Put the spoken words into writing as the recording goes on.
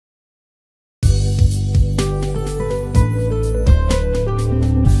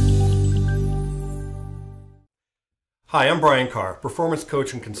Hi, I'm Brian Carr, performance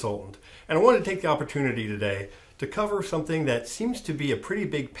coach and consultant, and I want to take the opportunity today to cover something that seems to be a pretty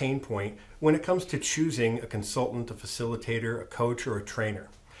big pain point when it comes to choosing a consultant, a facilitator, a coach, or a trainer.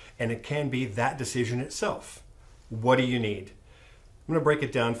 And it can be that decision itself. What do you need? I'm going to break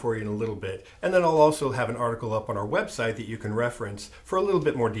it down for you in a little bit, and then I'll also have an article up on our website that you can reference for a little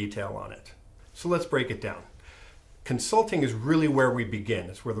bit more detail on it. So let's break it down. Consulting is really where we begin.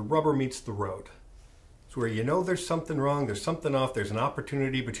 It's where the rubber meets the road. It's where you know there's something wrong, there's something off, there's an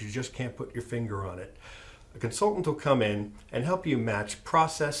opportunity, but you just can't put your finger on it. A consultant will come in and help you match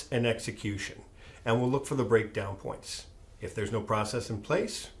process and execution, and we'll look for the breakdown points. If there's no process in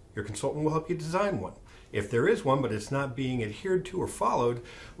place, your consultant will help you design one. If there is one, but it's not being adhered to or followed,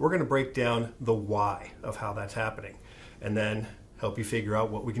 we're going to break down the why of how that's happening, and then help you figure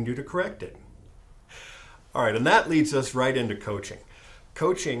out what we can do to correct it. All right, and that leads us right into coaching.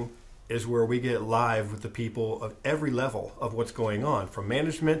 Coaching is where we get live with the people of every level of what's going on, from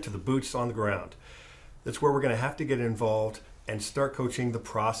management to the boots on the ground. That's where we're going to have to get involved and start coaching the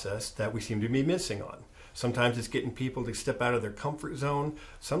process that we seem to be missing on. Sometimes it's getting people to step out of their comfort zone.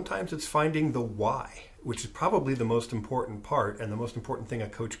 Sometimes it's finding the why, which is probably the most important part and the most important thing a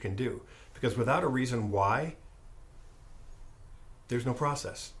coach can do. Because without a reason why, there's no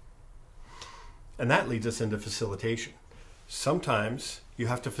process. And that leads us into facilitation. Sometimes you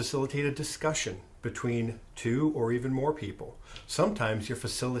have to facilitate a discussion between two or even more people. Sometimes you're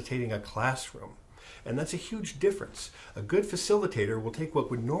facilitating a classroom, and that's a huge difference. A good facilitator will take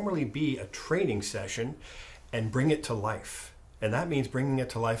what would normally be a training session and bring it to life. And that means bringing it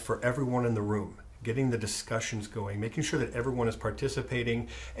to life for everyone in the room, getting the discussions going, making sure that everyone is participating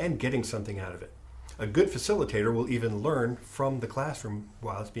and getting something out of it. A good facilitator will even learn from the classroom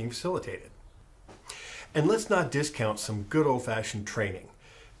while it's being facilitated. And let's not discount some good old-fashioned training.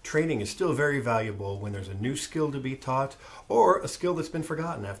 Training is still very valuable when there's a new skill to be taught or a skill that's been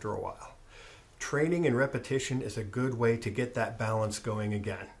forgotten after a while. Training and repetition is a good way to get that balance going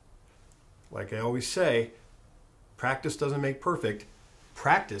again. Like I always say, practice doesn't make perfect.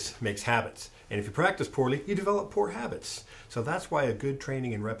 Practice makes habits. And if you practice poorly, you develop poor habits. So that's why a good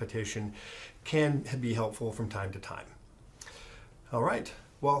training and repetition can be helpful from time to time. All right.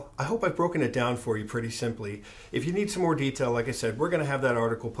 Well, I hope I've broken it down for you pretty simply. If you need some more detail, like I said, we're going to have that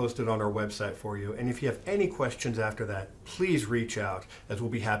article posted on our website for you. And if you have any questions after that, please reach out, as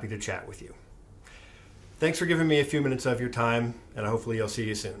we'll be happy to chat with you. Thanks for giving me a few minutes of your time, and hopefully I'll see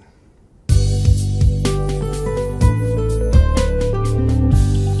you soon.